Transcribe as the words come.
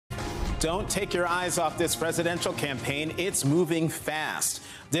Don't take your eyes off this presidential campaign. It's moving fast.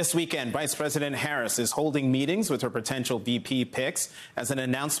 This weekend, Vice President Harris is holding meetings with her potential VP picks as an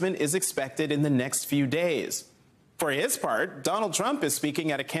announcement is expected in the next few days. For his part, Donald Trump is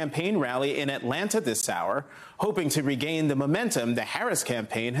speaking at a campaign rally in Atlanta this hour, hoping to regain the momentum the Harris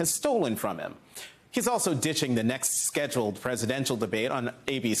campaign has stolen from him. He's also ditching the next scheduled presidential debate on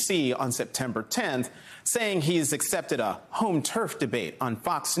ABC on September 10th, saying he's accepted a home turf debate on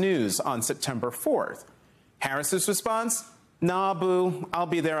Fox News on September 4th. Harris's response? Nah, boo, I'll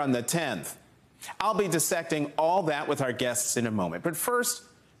be there on the 10th. I'll be dissecting all that with our guests in a moment. But first,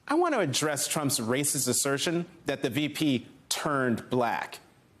 I want to address Trump's racist assertion that the VP turned black.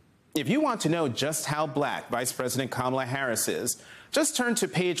 If you want to know just how black Vice President Kamala Harris is, just turn to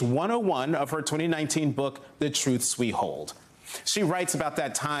page 101 of her 2019 book, The Truths We Hold. She writes about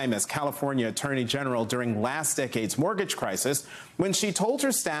that time as California Attorney General during last decade's mortgage crisis when she told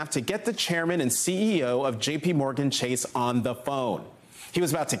her staff to get the chairman and CEO of J.P. Morgan Chase on the phone. He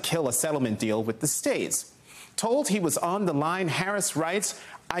was about to kill a settlement deal with the states. Told he was on the line, Harris writes,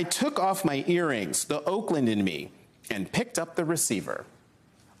 "I took off my earrings, the Oakland in me, and picked up the receiver."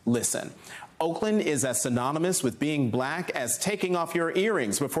 Listen, Oakland is as synonymous with being black as taking off your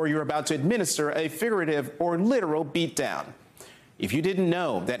earrings before you're about to administer a figurative or literal beatdown. If you didn't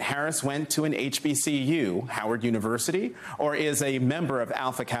know that Harris went to an HBCU, Howard University, or is a member of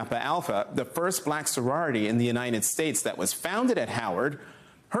Alpha Kappa Alpha, the first black sorority in the United States that was founded at Howard,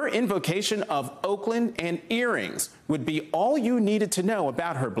 her invocation of Oakland and earrings would be all you needed to know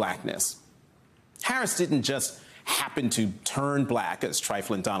about her blackness. Harris didn't just happen to turn black, as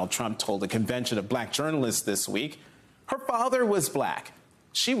trifling Donald Trump told a convention of black journalists this week. Her father was black.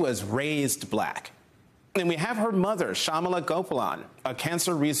 She was raised black. And we have her mother, Shyamala Gopalan, a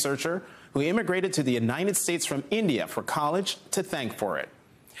cancer researcher who immigrated to the United States from India for college, to thank for it.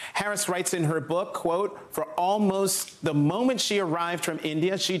 Harris writes in her book, quote, "For almost the moment she arrived from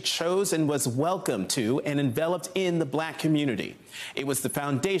India, she chose and was welcomed to and enveloped in the black community. It was the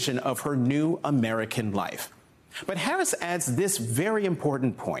foundation of her new American life." But Harris adds this very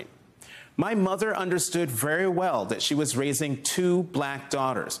important point. "My mother understood very well that she was raising two black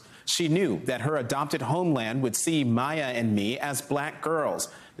daughters. She knew that her adopted homeland would see Maya and me as black girls,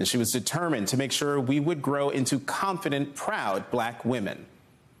 and she was determined to make sure we would grow into confident, proud black women."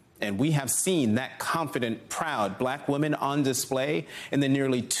 And we have seen that confident, proud black woman on display in the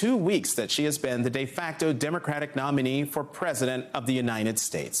nearly 2 weeks that she has been the de facto Democratic nominee for President of the United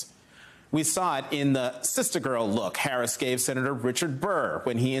States. We saw it in the sister girl look Harris gave Senator Richard Burr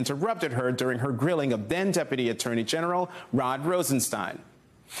when he interrupted her during her grilling of then Deputy Attorney General Rod Rosenstein.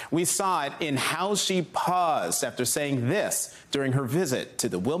 We saw it in how she paused after saying this during her visit to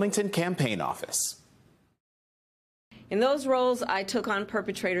the Wilmington campaign office. In those roles, I took on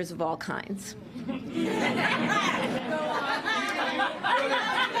perpetrators of all kinds.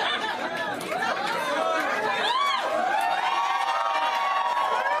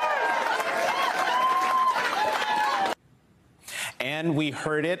 And we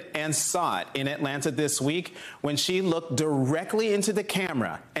heard it and saw it in Atlanta this week when she looked directly into the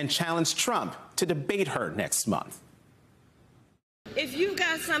camera and challenged Trump to debate her next month. If you've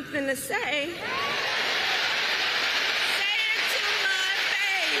got something to say it to my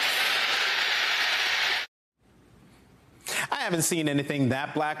face. I haven't seen anything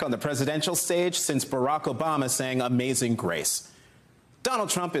that black on the presidential stage since Barack Obama sang Amazing Grace.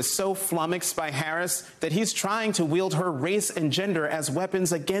 Donald Trump is so flummoxed by Harris that he's trying to wield her race and gender as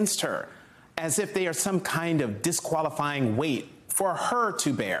weapons against her, as if they are some kind of disqualifying weight for her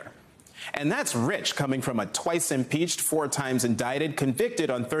to bear. And that's rich coming from a twice impeached, 4 times indicted, convicted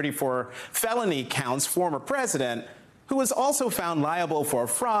on 34 felony counts former president, who was also found liable for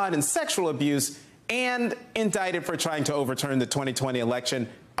fraud and sexual abuse and indicted for trying to overturn the 2020 election,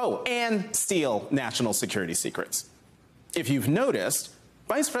 and steal national security secrets. If you've noticed,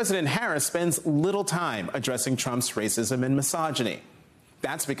 Vice President Harris spends little time addressing Trump's racism and misogyny.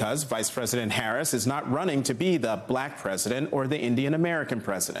 That's because Vice President Harris is not running to be the black president or the Indian American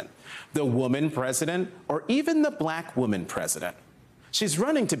president, the woman president, or even the black woman president. She's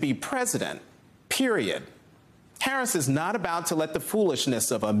running to be president, period. Harris is not about to let the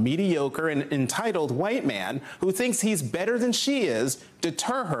foolishness of a mediocre and entitled white man who thinks he's better than she is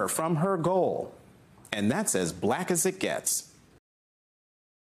deter her from her goal. And that's as black as it gets.